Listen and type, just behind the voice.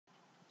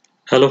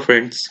Hello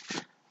friends,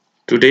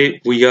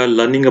 today we are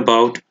learning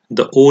about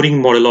the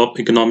O-ring model of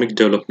economic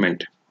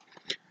development.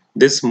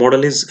 This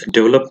model is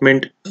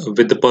development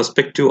with the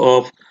perspective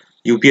of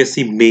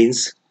UPSC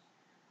mains.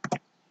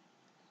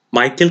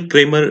 Michael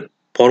Kremer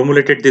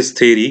formulated this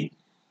theory,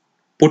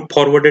 put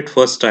forward it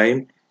first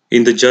time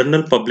in the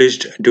journal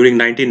published during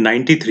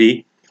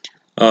 1993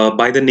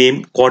 by the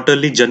name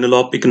Quarterly Journal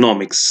of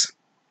Economics.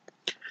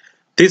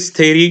 This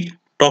theory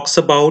talks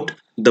about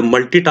the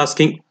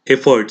multitasking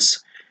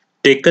efforts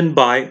taken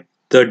by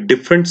the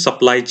different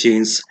supply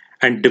chains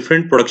and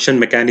different production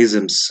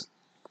mechanisms.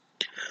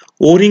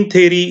 O-ring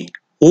theory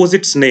owes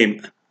its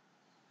name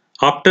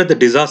after the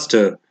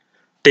disaster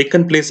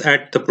taken place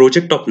at the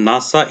project of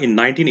NASA in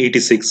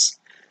 1986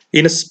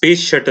 in a space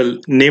shuttle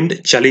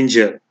named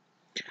Challenger.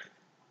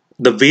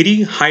 The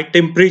very high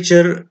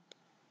temperature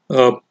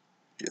uh,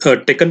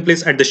 taken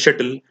place at the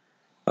shuttle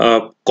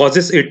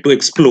causes it to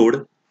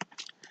explode.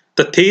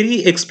 The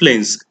theory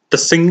explains the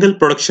single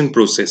production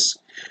process,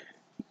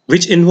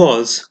 which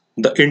involves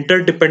the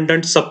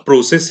interdependent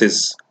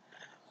sub-processes.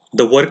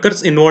 The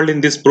workers involved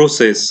in this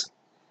process,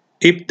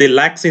 if they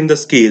lack in the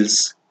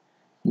skills,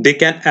 they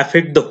can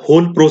affect the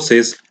whole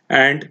process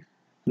and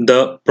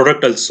the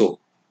product also.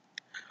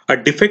 A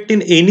defect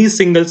in any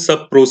single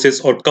sub-process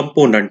or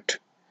component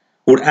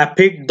would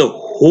affect the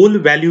whole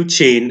value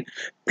chain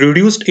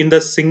produced in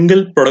the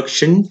single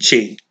production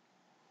chain.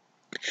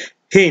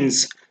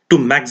 Hence, to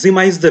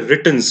maximize the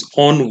returns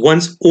on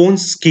one's own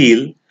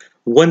skill,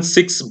 one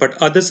seeks but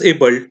others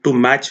able to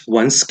match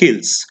one's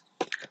skills.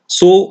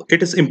 So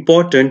it is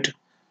important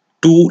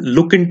to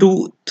look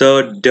into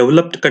the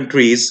developed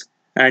countries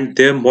and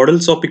their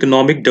models of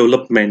economic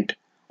development,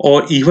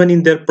 or even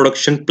in their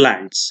production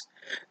plants.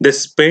 They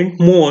spend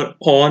more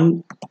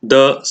on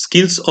the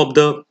skills of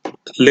the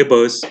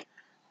laborers.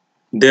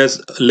 Their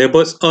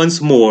laborers earns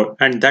more,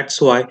 and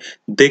that's why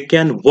they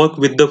can work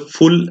with the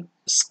full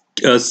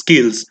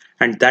skills,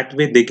 and that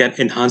way they can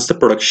enhance the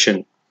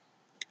production.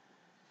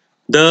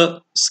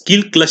 The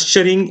skill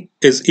clustering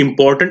is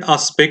important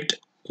aspect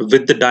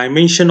with the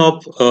dimension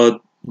of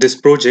this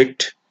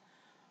project.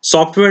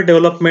 Software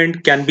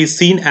development can be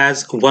seen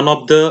as one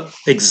of the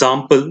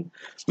example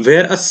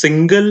where a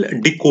single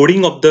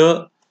decoding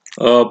uh,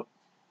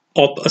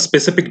 of a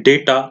specific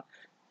data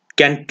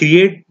can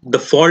create the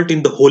fault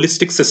in the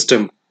holistic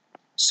system.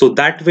 So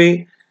that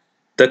way,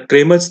 the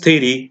Kramer's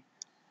theory,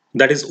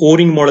 that is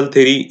O-ring model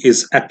theory,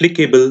 is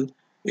applicable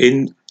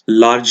in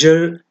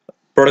larger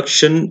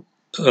production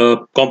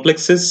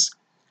complexes.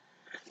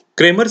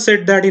 Kramer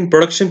said that in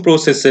production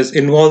processes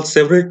involve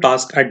several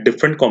tasks at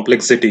different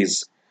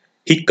complexities.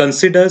 He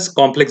considers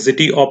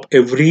complexity of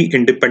every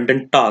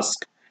independent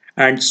task,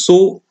 and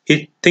so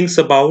he thinks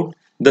about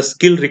the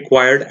skill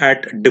required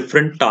at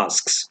different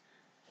tasks.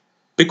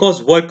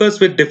 Because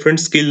workers with different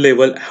skill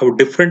level have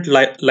different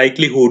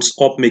likelihoods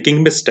of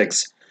making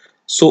mistakes.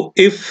 So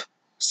if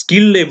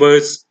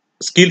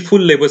skillful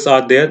laborers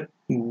are there,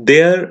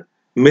 their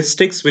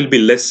mistakes will be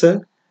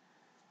lesser,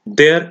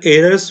 their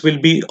errors will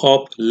be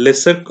of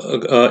lesser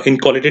in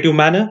qualitative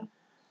manner,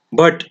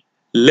 but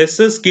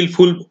lesser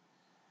skillful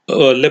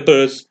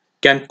laborers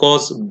can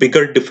cause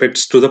bigger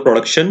defects to the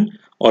production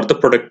or the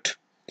product.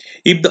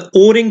 If the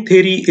O-ring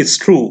theory is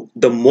true,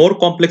 the more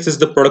complex is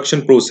the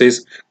production process,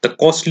 the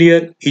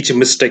costlier each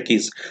mistake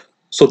is.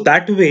 So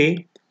that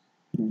way,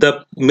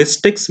 the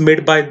mistakes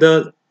made by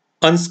the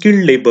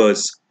unskilled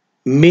laborers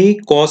may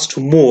cost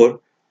more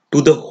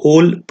to the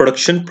whole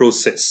production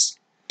process.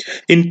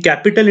 In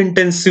capital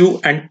intensive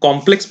and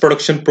complex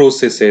production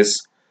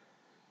processes,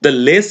 the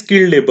less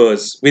skilled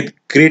laborers with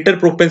greater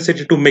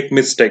propensity to make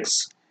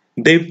mistakes,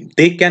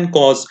 they can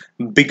cause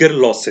bigger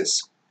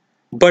losses.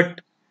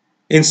 But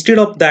instead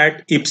of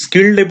that, if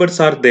skilled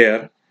laborers are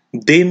there,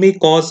 they may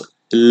cause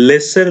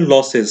lesser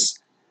losses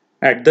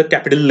at the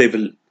capital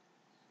level.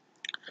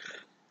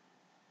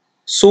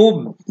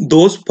 So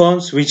those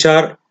firms which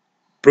are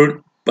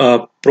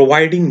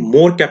providing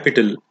more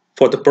capital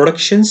for the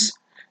productions,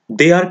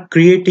 they are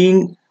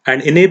creating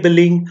and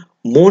enabling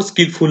more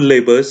skillful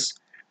laborers,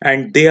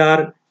 and they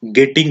are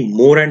getting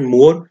more and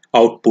more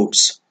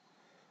outputs.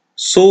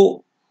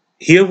 So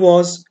here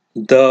was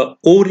the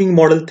O-ring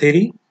model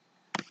theory.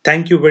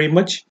 Thank you very much.